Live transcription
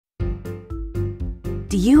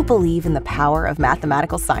Do you believe in the power of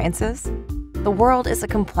mathematical sciences? The world is a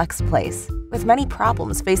complex place, with many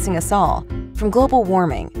problems facing us all, from global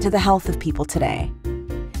warming to the health of people today.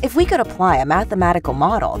 If we could apply a mathematical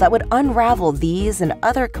model that would unravel these and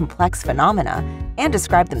other complex phenomena and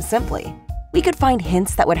describe them simply, we could find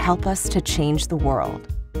hints that would help us to change the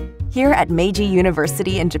world. Here at Meiji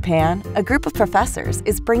University in Japan, a group of professors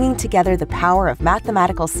is bringing together the power of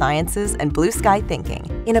mathematical sciences and blue sky thinking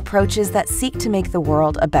in approaches that seek to make the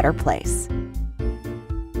world a better place.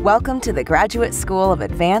 Welcome to the Graduate School of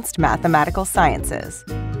Advanced Mathematical Sciences.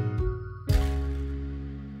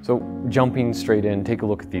 So, jumping straight in, take a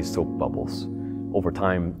look at these soap bubbles. Over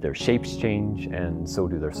time, their shapes change, and so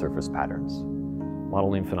do their surface patterns.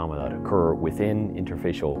 Modeling phenomena that occur within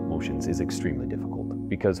interfacial motions is extremely difficult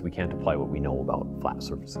because we can't apply what we know about flat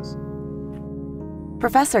surfaces.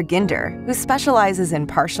 Professor Ginder, who specializes in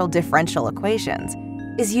partial differential equations,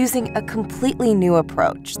 is using a completely new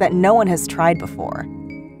approach that no one has tried before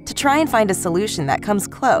to try and find a solution that comes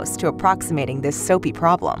close to approximating this soapy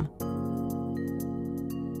problem.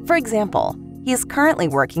 For example, he is currently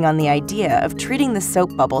working on the idea of treating the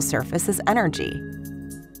soap bubble surface as energy.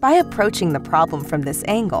 By approaching the problem from this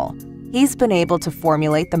angle, he's been able to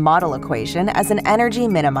formulate the model equation as an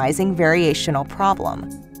energy-minimizing variational problem.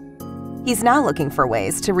 He's now looking for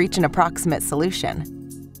ways to reach an approximate solution.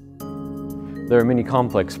 There are many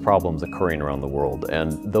complex problems occurring around the world,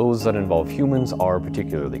 and those that involve humans are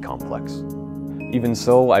particularly complex. Even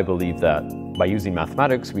so, I believe that by using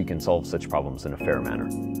mathematics, we can solve such problems in a fair manner.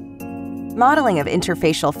 Modeling of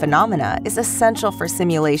interfacial phenomena is essential for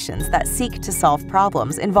simulations that seek to solve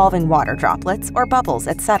problems involving water droplets or bubbles,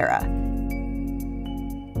 etc.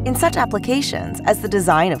 In such applications as the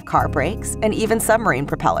design of car brakes and even submarine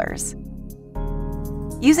propellers.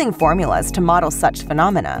 Using formulas to model such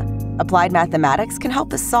phenomena, applied mathematics can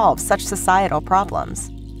help us solve such societal problems.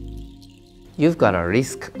 You've got a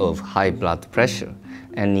risk of high blood pressure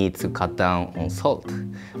and need to cut down on salt,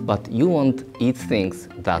 but you won't eat things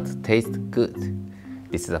that taste good.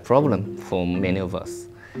 This is a problem for many of us.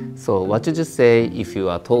 So what would you say if you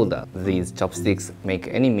are told that these chopsticks make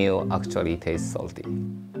any meal actually taste salty?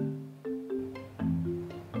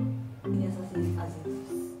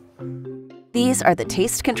 These are the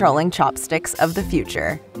taste-controlling chopsticks of the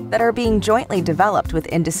future that are being jointly developed with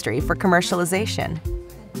industry for commercialization.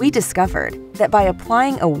 We discovered that by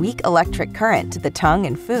applying a weak electric current to the tongue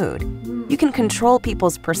and food, you can control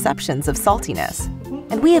people's perceptions of saltiness.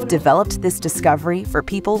 And we have developed this discovery for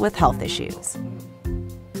people with health issues.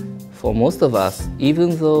 For most of us,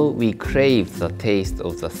 even though we crave the taste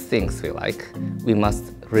of the things we like, we must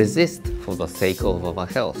resist for the sake of our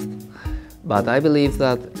health. But I believe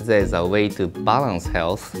that there is a way to balance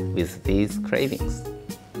health with these cravings.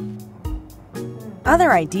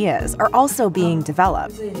 Other ideas are also being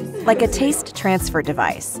developed, like a taste transfer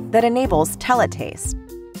device that enables teletaste,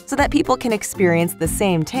 so that people can experience the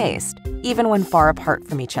same taste even when far apart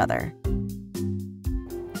from each other.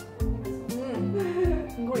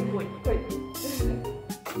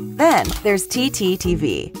 Then there's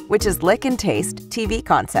TTTV, which is Lick and Taste TV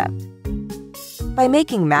concept. By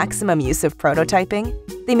making maximum use of prototyping,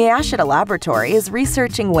 the Miyashita Laboratory is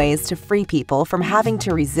researching ways to free people from having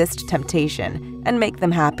to resist temptation and make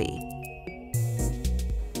them happy.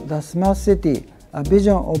 The Smart City, a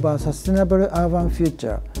vision of a sustainable urban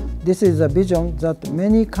future. This is a vision that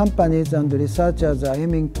many companies and researchers are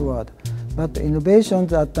aiming toward. But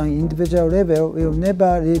innovations at an individual level will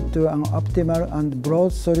never lead to an optimal and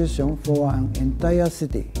broad solution for an entire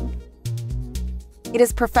city. It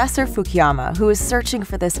is Professor Fukuyama who is searching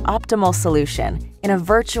for this optimal solution in a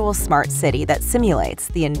virtual smart city that simulates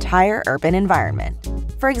the entire urban environment.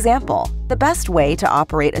 For example, the best way to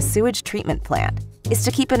operate a sewage treatment plant is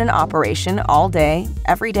to keep it in operation all day,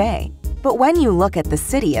 every day. But when you look at the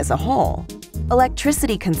city as a whole,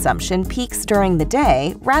 electricity consumption peaks during the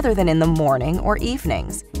day rather than in the morning or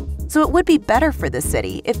evenings. So it would be better for the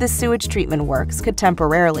city if the sewage treatment works could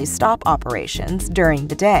temporarily stop operations during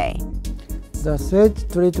the day. The sewage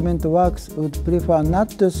treatment works would prefer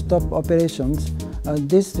not to stop operations, as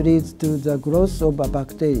this leads to the growth of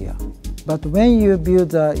bacteria. But when you view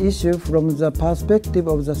the issue from the perspective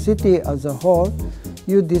of the city as a whole,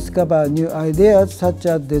 you discover new ideas such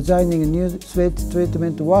as designing new sewage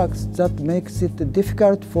treatment works that makes it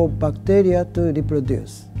difficult for bacteria to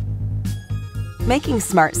reproduce. Making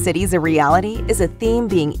smart cities a reality is a theme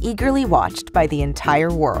being eagerly watched by the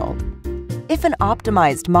entire world. If an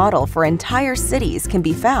optimized model for entire cities can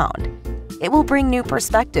be found, it will bring new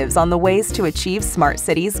perspectives on the ways to achieve smart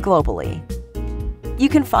cities globally. You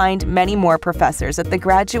can find many more professors at the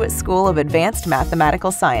Graduate School of Advanced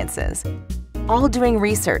Mathematical Sciences. all doing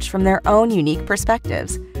research from their own unique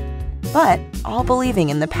perspectives, but all believing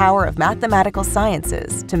in the power of mathematical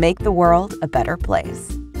sciences to make the world a better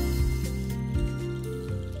place.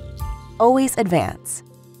 Always advance.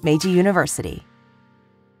 Meiji University.